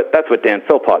 that's what Dan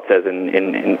Philpott says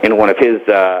in one of his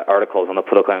articles on the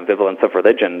political ambivalence of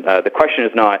religion. The question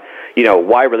is not,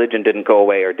 why religion didn't go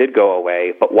away or did go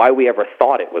away, but why we ever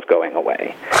thought it was going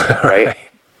away, right?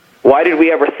 Why did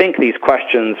we ever think these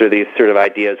questions or these sort of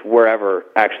ideas were ever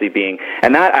actually being...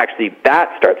 And that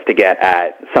starts to get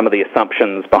at some of the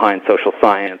assumptions behind social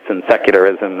science and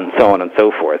secularism and so on and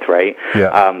so forth, right?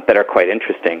 Yeah. That are quite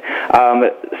interesting.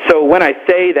 So when I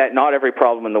say that not every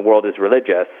problem in the world is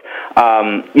religious,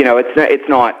 it's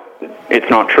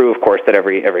not true, of course, that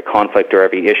every conflict or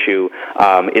every issue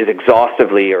is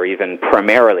exhaustively or even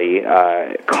primarily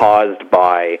caused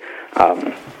by...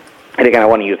 and again, I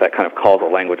want to use that kind of causal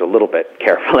language a little bit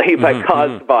carefully, but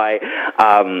caused by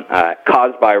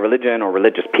religion or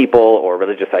religious people or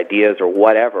religious ideas or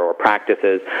whatever, or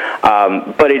practices.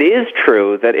 But it is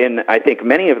true that in, I think,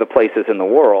 many of the places in the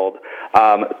world,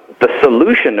 the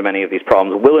solution to many of these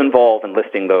problems will involve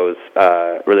enlisting those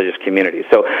religious communities.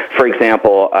 So, for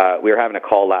example, we were having a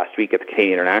call last week at the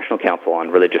Canadian International Council on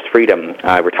Religious Freedom.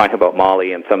 We're talking about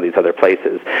Mali and some of these other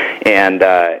places, and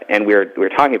we were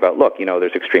talking about, look,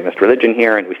 there's extremist religion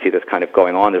here, and we see this kind of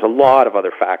going on. There's a lot of other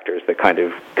factors that kind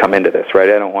of come into this, right?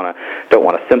 I don't want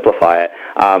to simplify it,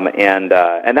 and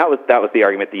that was the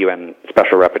argument the UN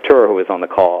Special Rapporteur, who was on the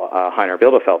call, Heiner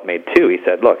Bildefeld, made too. He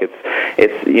said, look, it's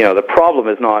the problem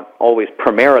is not always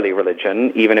primarily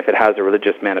religion, even if it has a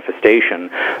religious manifestation,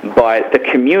 but the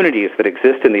communities that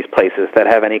exist in these places that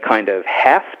have any kind of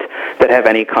heft, that have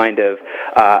any kind of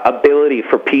ability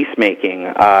for peacemaking,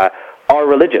 are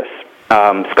religious.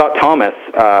 Scott Thomas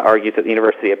argues at the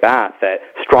University of Bath that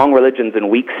strong religions in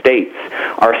weak states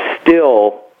are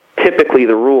still typically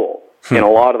the rule in a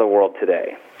lot of the world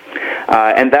today.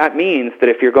 And that means that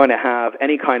if you're going to have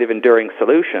any kind of enduring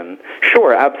solution,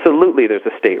 sure, absolutely there's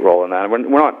a state role in that. We're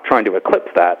not trying to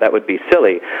eclipse that. That would be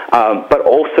silly. But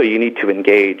also you need to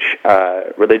engage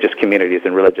religious communities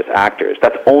and religious actors.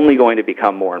 That's only going to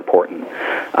become more important.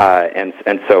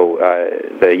 And so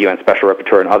the UN Special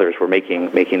Rapporteur and others were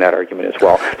making that argument as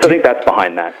well. So I think that's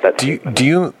behind that.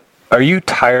 Are you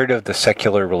tired of the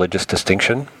secular religious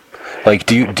distinction? Like,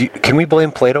 can we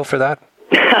blame Plato for that?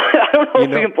 I don't know if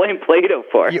we can blame Plato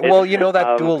for it. Well,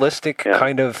 that dualistic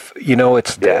kind of,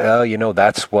 it's,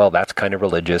 that's kind of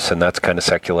religious and that's kind of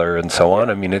secular and so on.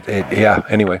 I mean,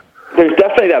 anyway. There's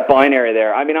definitely that binary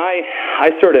there. I mean, I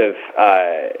I sort of,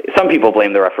 some people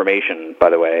blame the Reformation, by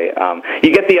the way.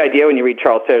 You get the idea when you read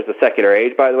Charles Taylor's The Secular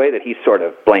Age, by the way, that he sort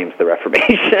of blames the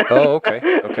Reformation. Oh, okay.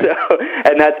 So,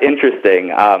 and that's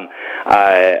interesting.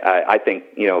 I think,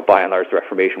 by and large, the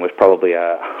Reformation was probably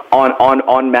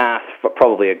en masse,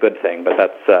 probably a good thing, but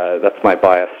that's my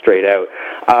bias straight out.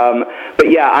 But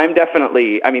yeah, I'm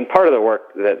definitely, part of the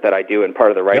work that I do and part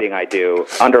of the writing I do,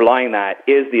 underlying that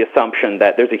is the assumption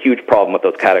that there's a huge problem with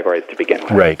those categories to begin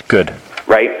with. Right, good.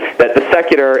 Right? That the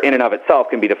secular in and of itself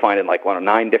can be defined in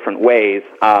 9 different ways,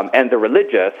 and the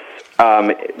religious,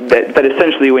 that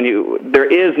essentially there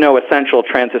is no essential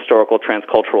transhistorical,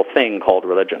 transcultural thing called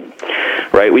religion.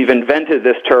 Right? We've invented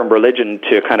this term religion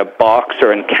to kind of box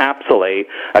or encapsulate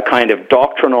a kind of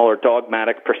doctrinal or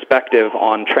dogmatic perspective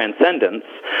on transcendence,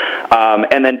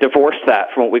 and then divorce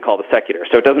that from what we call the secular.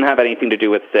 So it doesn't have anything to do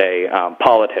with, say,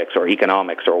 politics or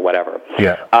economics or whatever.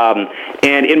 Yeah.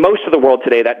 And in most of the world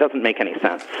today, that doesn't make any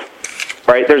sense.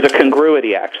 Right? There's a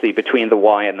congruity, actually, between the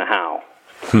why and the how.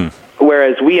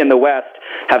 Whereas we in the West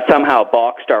have somehow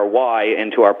boxed our why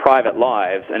into our private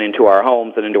lives and into our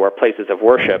homes and into our places of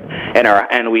worship,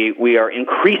 and we are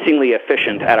increasingly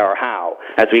efficient at our how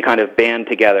as we kind of band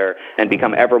together and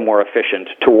become ever more efficient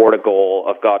toward a goal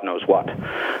of God knows what.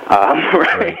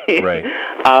 Right.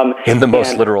 In the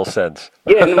most literal sense.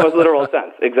 Yeah, in the most literal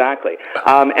sense, exactly.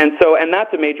 And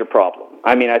that's a major problem.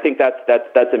 I think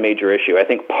that's a major issue. I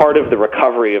think part of the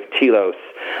recovery of telos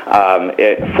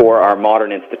for our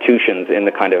modern institutions in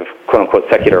the kind of quote-unquote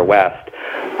secular West,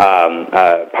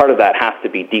 part of that has to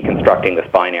be deconstructing this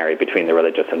binary between the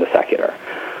religious and the secular.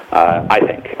 I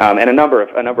think, and a number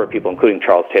of people, including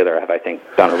Charles Taylor, have, I think,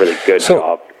 done a really good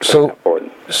job. So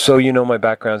my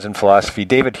background's in philosophy.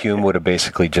 David Hume would have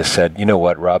basically just said, you know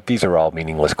what, Rob, these are all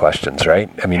meaningless questions, right?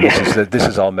 This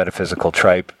is all metaphysical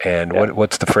tripe. And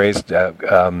what's the phrase?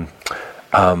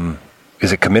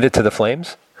 Is it committed to the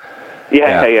flames?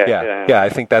 Yeah. I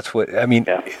think that's what.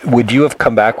 Would you have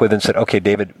come back with and said, okay,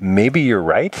 David, maybe you're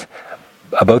right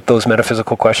about those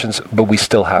metaphysical questions, but we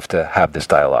still have to have this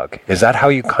dialogue? Is that how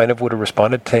you kind of would have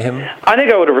responded to him? I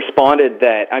think I would have responded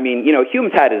that,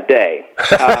 Hume's had his day.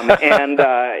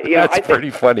 That's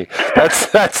pretty funny. That's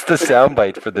the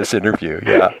soundbite for this interview,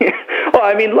 yeah.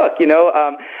 Well, look,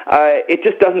 it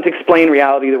just doesn't explain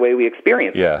reality the way we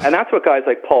experience it. Yes. And that's what guys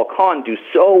like Paul Kahn do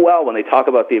so well when they talk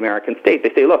about the American state.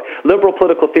 They say, look, liberal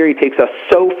political theory takes us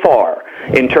so far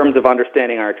in terms of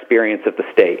understanding our experience of the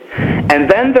state. And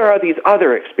then there are these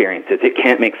other experiences it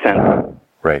can't make sense of.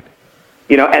 Right.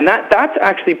 And that's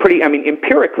actually pretty,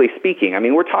 empirically speaking,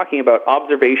 we're talking about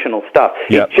observational stuff.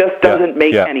 It just doesn't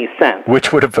make any sense.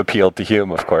 Which would have appealed to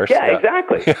Hume, of course. Yeah,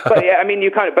 exactly. But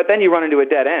but then you run into a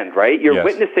dead end, right? You're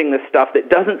witnessing this stuff that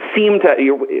doesn't seem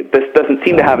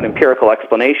to have an empirical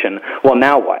explanation. Well,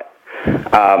 now what?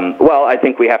 I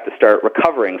think we have to start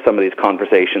recovering some of these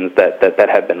conversations that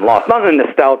have been lost. Not in a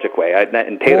nostalgic way,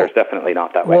 and Taylor's definitely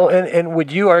not that way. Well, and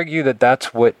would you argue that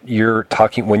that's what you're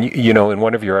talking, when in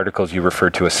one of your articles you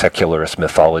referred to a secularist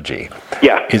mythology?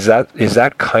 Yeah. Is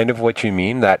that kind of what you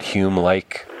mean, that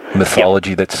Hume-like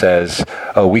mythology that says,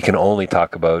 we can only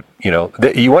talk about,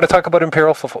 you want to talk about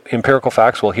empirical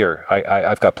facts? Well, here,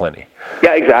 I've got plenty.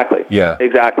 Yeah, exactly. Yeah,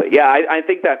 exactly. Yeah, I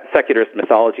think that secularist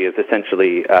mythology is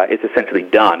essentially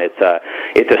done. It's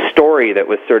a story that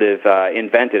was sort of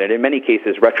invented, and in many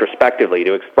cases retrospectively,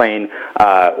 to explain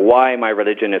why my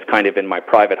religion is kind of in my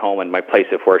private home and my place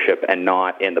of worship, and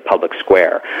not in the public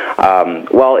square.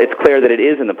 Well, it's clear that it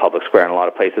is in the public square in a lot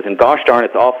of places, and gosh darn,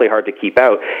 it's awfully hard to keep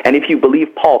out. And if you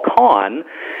believe Paul Kahn,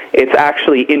 it's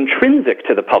actually intrinsic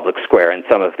to the public square in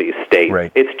some of these states.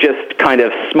 Right. It's just kind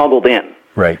of smuggled in.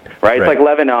 Right. It's like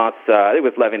Levinas. It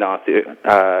was Levinas.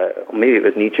 Maybe it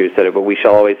was Nietzsche who said it. But we'll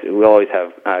always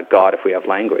have God if we have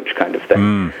language, kind of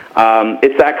thing.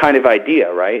 It's that kind of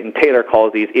idea, right? And Taylor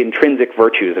calls these intrinsic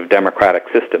virtues of democratic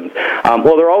systems.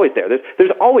 Well, they're always there.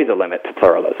 There's always a limit to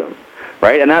pluralism,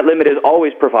 right? And that limit is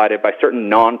always provided by certain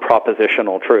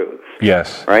non-propositional truths.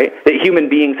 Yes. Right. That human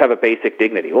beings have a basic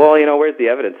dignity. Well, where's the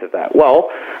evidence of that? Well,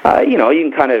 you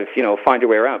can kind of find your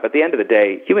way around. But at the end of the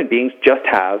day, human beings just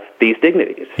have these dignities.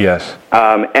 Yes.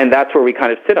 And that's where we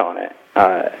kind of sit on it.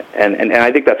 And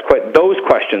I think those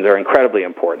questions are incredibly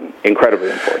important.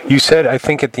 You said, I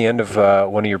think at the end of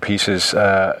one of your pieces,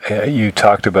 you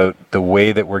talked about the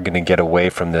way that we're going to get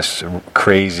away from this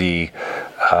crazy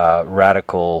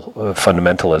radical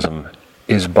fundamentalism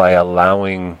is by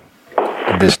allowing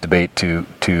this debate to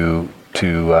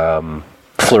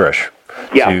flourish,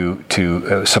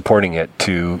 to supporting it,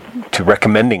 to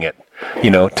recommending it,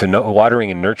 to watering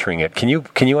and nurturing it. Can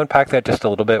you unpack that just a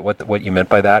little bit? What you meant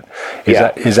by that?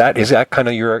 Is that kind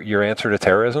of your answer to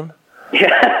terrorism?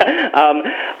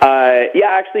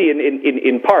 Actually,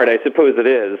 in part, I suppose it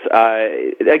is.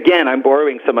 Again, I'm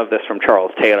borrowing some of this from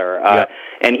Charles Taylor,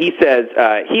 and he says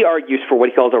he argues for what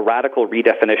he calls a radical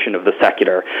redefinition of the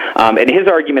secular. And his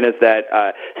argument is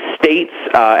that states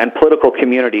and political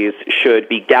communities should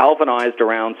be galvanized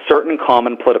around certain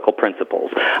common political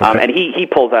principles. And he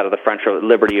pulls out of the French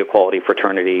liberty, equality,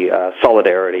 fraternity,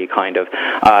 solidarity kind of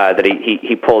that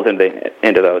he pulls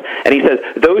into those. And he says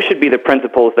those should be the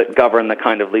principles that govern the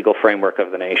kind of legal framework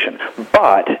of the nation.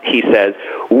 But, he says,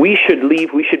 we should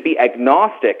be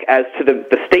agnostic as to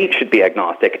the state should be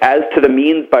agnostic as to the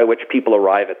means by which people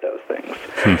arrive at those things.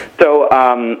 So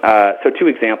two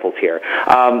examples here.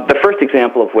 The first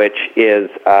example of which is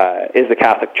the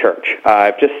Catholic Church.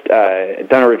 I've just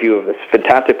done a review of this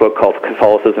fantastic book called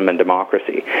Catholicism and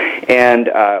Democracy. And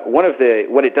what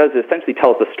it does is essentially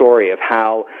tells the story of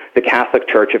how the Catholic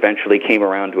Church eventually came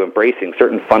around to embracing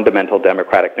certain fundamental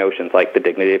democratic notions like the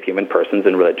dignity of human persons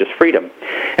and religious freedom.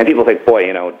 And people think, boy,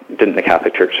 didn't the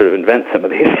Catholic Church sort of invent some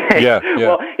of these things? Yeah.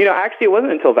 Well, actually it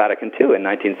wasn't until Vatican II in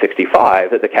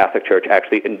 1965 that the Catholic Church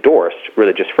actually endorsed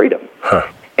religious freedom.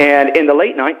 And in the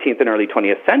late 19th and early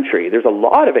 20th century, there's a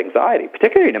lot of anxiety,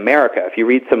 particularly in America, if you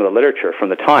read some of the literature from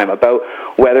the time, about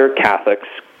whether Catholics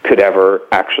could ever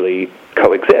actually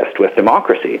coexist with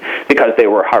democracy, because they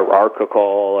were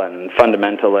hierarchical and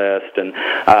fundamentalist and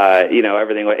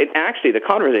everything. Actually, the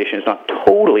conversation is not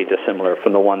totally dissimilar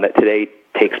from the one that today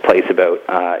takes place about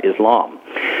Islam.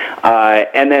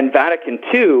 And then Vatican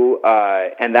II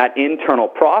and that internal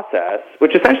process,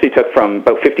 which essentially took from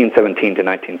about 1517 to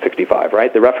 1965,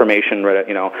 right? The Reformation,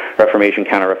 Reformation,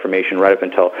 Counter-Reformation, right up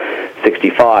until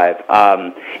 65.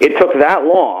 It took that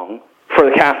long for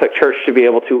the Catholic Church to be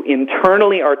able to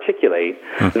internally articulate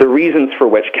the reasons for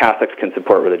which Catholics can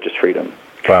support religious freedom.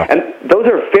 Wow. And those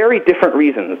are very different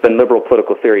reasons than liberal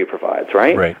political theory provides,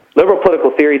 right? Right. Liberal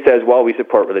political theory says, well, we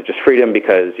support religious freedom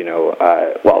because,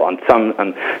 on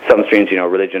some streams,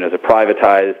 religion is a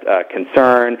privatized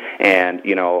concern, and,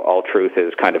 all truth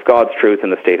is kind of God's truth,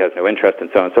 and the state has no interest, and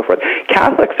so on and so forth.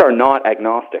 Catholics are not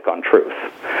agnostic on truth,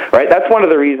 right? That's one of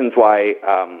the reasons why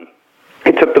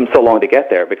it took them so long to get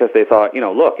there, because they thought,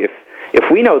 look, if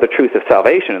we know the truth of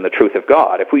salvation and the truth of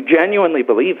God, if we genuinely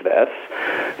believe this,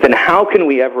 then how can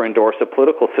we ever endorse a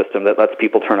political system that lets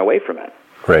people turn away from it?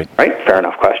 Right. Fair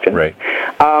enough question. Right.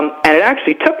 And it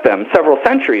actually took them several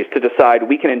centuries to decide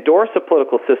we can endorse a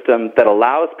political system that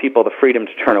allows people the freedom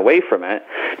to turn away from it,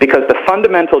 because the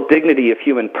fundamental dignity of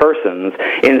human persons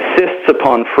insists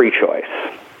upon free choice.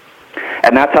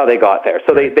 And that's how they got there.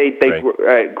 So they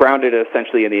grounded it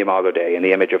essentially in the Imago Dei, in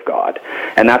the image of God.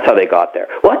 And that's how they got there.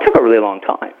 Well, that took a really long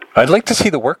time. I'd like to see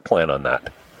the work plan on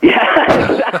that.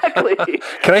 Yeah, exactly.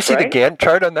 Can I see the Gantt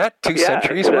chart on that? 2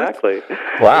 centuries exactly. worth?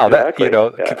 Wow, exactly.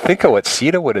 Think of what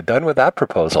CETA would have done with that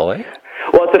proposal, eh?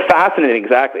 Well, it's a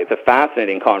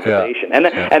fascinating conversation, and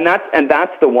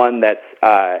that's the one that's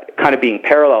kind of being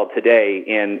paralleled today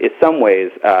in some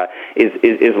ways is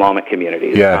Islamic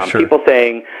communities. Yeah, sure. People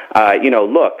saying,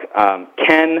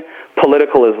 can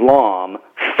political Islam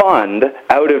fund,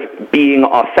 out of being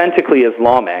authentically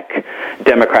Islamic,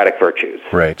 democratic virtues?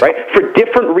 Right. For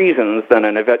different reasons than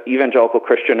an evangelical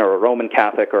Christian or a Roman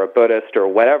Catholic or a Buddhist or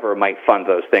whatever might fund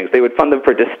those things. They would fund them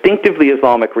for distinctively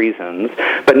Islamic reasons,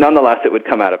 but nonetheless it would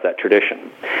come out of that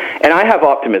tradition. And I have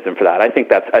optimism for that. I think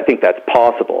that's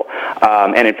possible.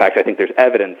 And in fact, I think there's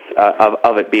evidence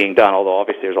of it being done, although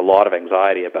obviously there's a lot of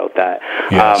anxiety about that.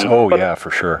 Yes.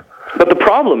 For sure. But the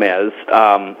problem is,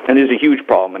 and there's a huge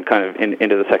problem, and kind of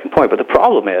into the second point, but the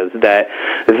problem is that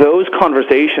those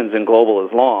conversations in global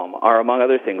Islam are, among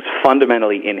other things,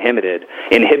 fundamentally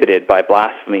inhibited by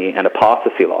blasphemy and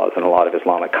apostasy laws in a lot of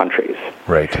Islamic countries.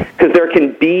 Right. Because there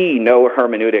can be no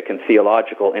hermeneutic and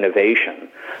theological innovation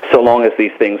so long as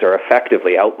these things are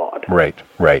effectively outlawed. Right.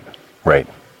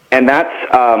 And that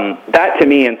to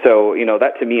me,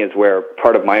 that to me is where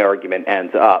part of my argument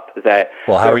ends up. That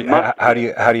how do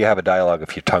you have a dialogue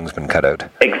if your tongue's been cut out?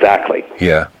 Exactly.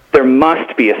 Yeah. There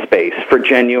must be a space for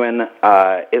genuine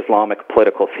Islamic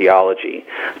political theology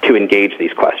to engage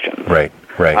these questions. Right.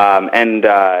 And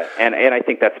I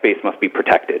think that space must be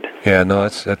protected. Yeah. No,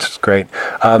 that's great.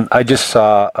 I just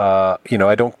saw.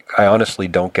 I honestly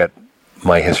don't get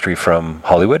my history from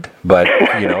Hollywood, but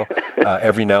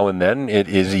every now and then it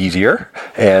is easier,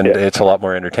 and it's a lot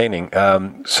more entertaining.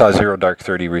 Saw Zero Dark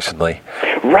 30 recently.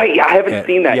 Right, I haven't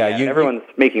seen that yet. Everyone's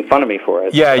making fun of me for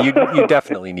it. Yeah, you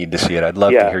definitely need to see it. I'd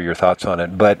love to hear your thoughts on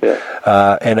it. But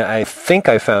and I think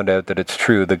I found out that it's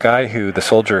true. The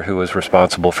soldier who was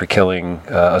responsible for killing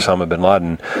Osama bin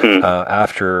Laden,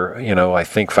 after, I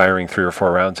think firing 3 or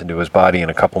 4 rounds into his body and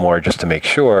a couple more just to make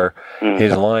sure,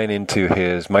 his line into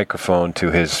his microphone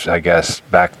to his, I guess,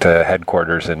 back to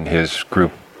headquarters and his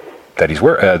group that he's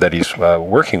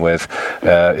working with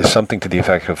is something to the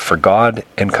effect of, "For God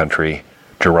and country,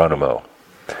 Geronimo."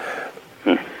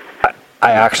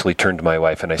 I actually turned to my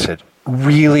wife and I said,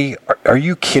 "Really? Are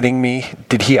you kidding me?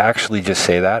 Did he actually just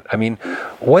say that? I mean,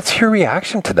 what's your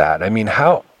reaction to that? I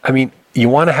mean, you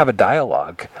want to have a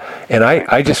dialogue." And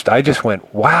I just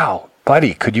went, "Wow,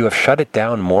 buddy, could you have shut it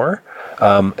down more?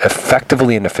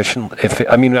 Effectively and efficiently."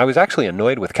 I was actually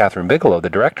annoyed with Catherine Bigelow, the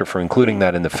director, for including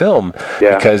that in the film,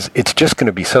 because it's just going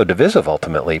to be so divisive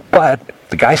ultimately. But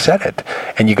the guy said it,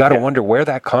 and you got to wonder where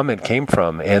that comment came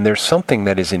from. And there's something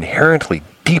that is inherently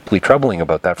deeply troubling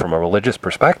about that from a religious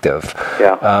perspective.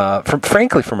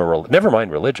 Never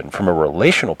mind religion, from a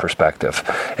relational perspective.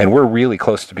 And we're really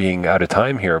close to being out of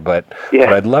time here, but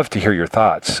I'd love to hear your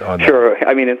thoughts on that. Sure.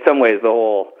 I mean, in some ways, the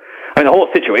whole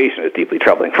situation is deeply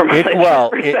troubling from a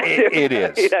perspective. It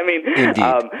is. Right? I mean,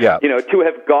 indeed. To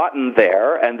have gotten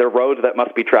there and the road that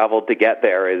must be traveled to get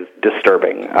there is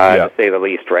disturbing, to say the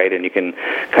least, right? And you can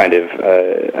kind of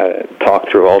talk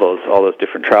through all those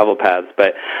different travel paths.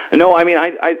 But no, I mean,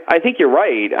 I think you're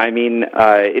right. I mean,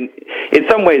 in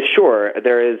some ways, sure,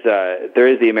 there is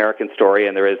the American story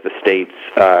and there is the state's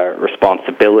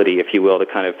responsibility, if you will, to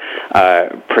kind of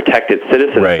protect its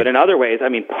citizens. Right. But in other ways, I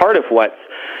mean, part of what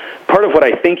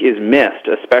I think is missed,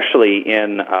 especially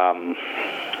in,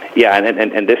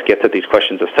 and this gets at these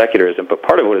questions of secularism, but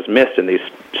part of what is missed in these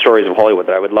stories of Hollywood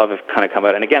that I would love if kind of come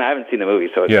out, and again, I haven't seen the movie,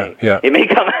 so it may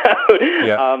come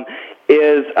out,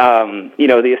 is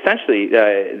the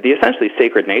essentially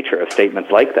sacred nature of statements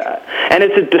like that, and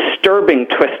it's a disturbing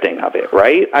twisting of it,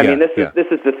 right? I mean, this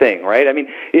is the thing, right? I mean,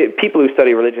 people who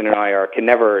study religion in IR can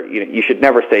never, you should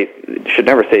never say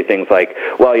things like,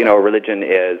 well, religion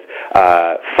is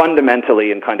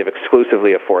fundamentally and kind of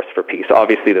exclusively a force for peace.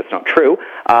 Obviously, that's not true,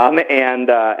 and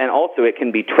also it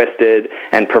can be twisted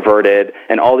and perverted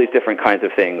and all these different kinds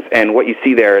of things. And what you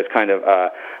see there is kind of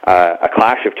a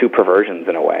clash of two perversions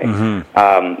in a way. Mm-hmm.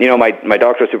 My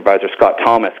doctoral supervisor, Scott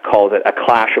Thomas, calls it a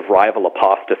clash of rival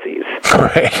apostasies.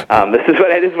 Right. This is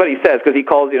what he says, because he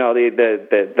calls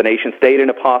the nation state an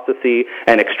apostasy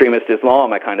and extremist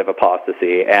Islam a kind of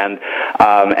apostasy, and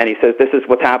he says this is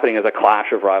what's happening as a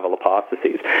clash of rival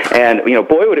apostasies. And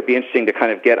boy, would it be interesting to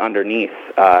kind of get underneath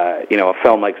a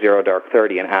film like Zero Dark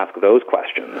 30 and ask those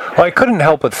questions. Well, I couldn't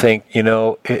help but think,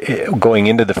 going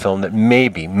into the film, that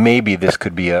maybe this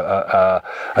could be a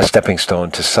stepping stone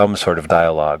to some sort of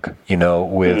dialogue,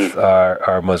 with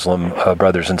our Muslim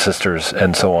brothers and sisters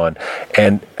and so on.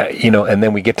 And, and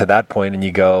then we get to that point and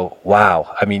you go,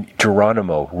 wow, I mean,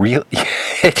 Geronimo, really,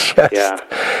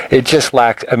 it just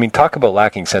lacked, I mean, talk about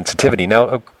lacking sensitivity. Now,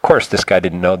 of course, this guy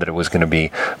didn't know that it was going to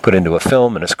be put into a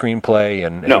film and a screenplay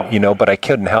and but I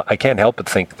can't help but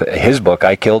think that his book,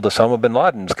 I Killed Osama bin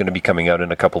Laden, is going to be coming out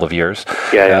in a couple of years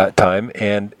time.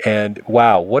 And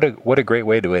wow, what a great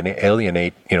way to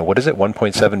alienate, what is it,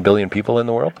 1.7 billion people in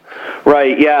the world?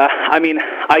 Right, yeah. I mean,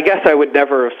 I guess I would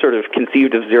never have sort of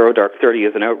conceived of Zero Dark 30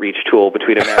 as an outreach tool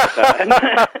between America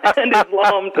and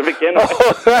Islam to begin with.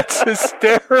 Oh, that's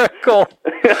hysterical.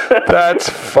 That's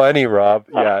funny, Rob.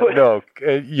 Yeah, no,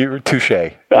 you're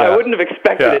touché. I wouldn't have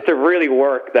expected it to really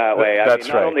work that way.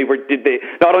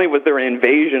 Not only was there an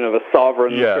invasion of a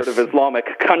sovereign sort of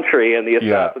Islamic country and the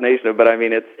assassination of, but I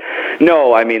mean,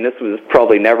 this was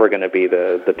probably never going to be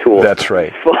the tool. That's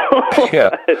right.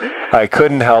 Yeah, I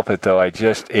couldn't help it though. It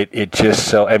just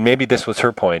so, and maybe this was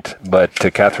her point, but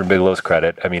to Catherine Bigelow's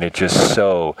credit, I mean, it just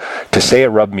so, to say it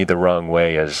rubbed me the wrong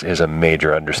way is a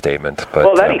major understatement.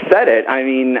 But he said it. I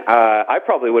mean, I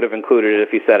probably would have included it if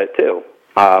he said it too.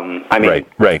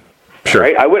 Right. Sure.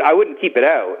 Right? I wouldn't keep it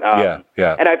out.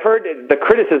 And I've heard the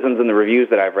criticisms and the reviews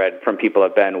that I've read from people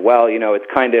have been, well, it's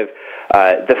kind of,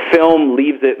 the film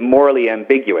leaves it morally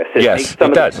ambiguous. It makes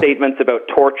some of the statements about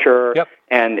torture,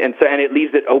 and it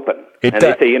leaves it open.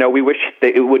 They say, we wish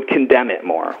that it would condemn it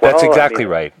more. Well, that's exactly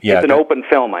right. Yeah, it's an open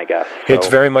film, I guess. So. It's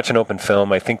very much an open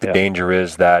film. I think the danger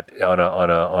is that on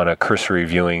a cursory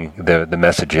viewing, the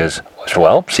message is,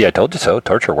 well, see, I told you so.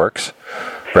 Torture works.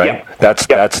 right? Yep.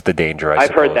 That's the danger,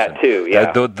 I've heard that too,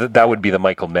 yeah. That would be the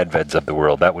Michael Medveds of the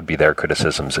world. That would be their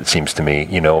criticisms, it seems to me,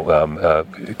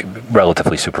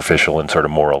 relatively superficial and sort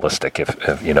of moralistic,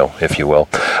 if you will.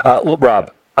 Well,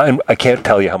 Rob, I can't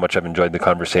tell you how much I've enjoyed the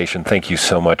conversation. Thank you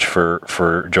so much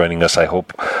for joining us. I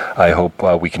hope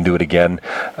we can do it again.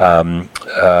 Rob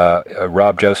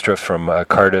Joustra from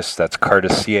Cardus. That's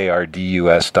Cardus,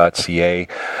 CARDUS.ca.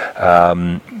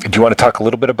 Do you want to talk a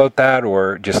little bit about that,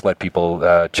 or just let people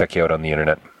check you out on the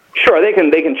internet? Sure, they can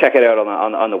check it out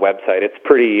on the website. It's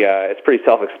pretty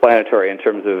self-explanatory in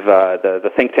terms of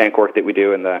the think tank work that we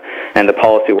do and the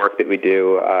policy work that we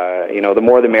do. The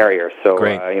more the merrier. So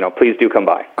please do come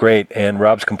by. Great. And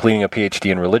Rob's completing a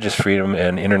PhD in religious freedom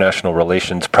and international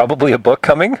relations. Probably a book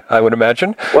coming, I would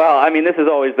imagine. Well, I mean, this is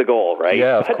always the goal, right?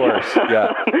 Yeah, of course.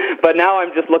 Yeah. But now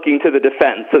I'm just looking to the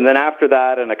defense, and then after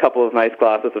that, and a couple of nice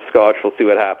glasses of scotch, we'll see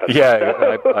what happens.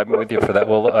 Yeah, I'm with you for that.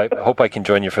 Well, I hope I can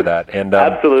join you for that. And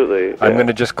absolutely. I'm going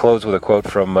to just close with a quote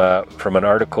from an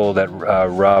article that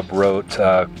Rob wrote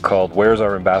called "Where's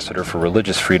Our Ambassador for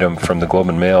Religious Freedom?" from the Globe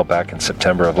and Mail back in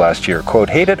September of last year. Quote,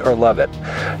 "Hate it or love it,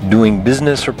 doing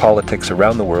business or politics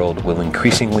around the world will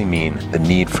increasingly mean the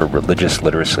need for religious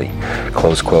literacy."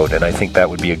 Close quote. And I think that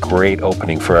would be a great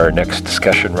opening for our next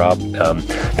discussion, Rob.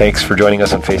 Thanks for joining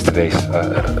us on Face to Face.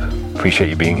 Appreciate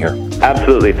you being here.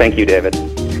 Absolutely. Thank you, David.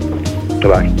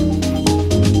 Goodbye.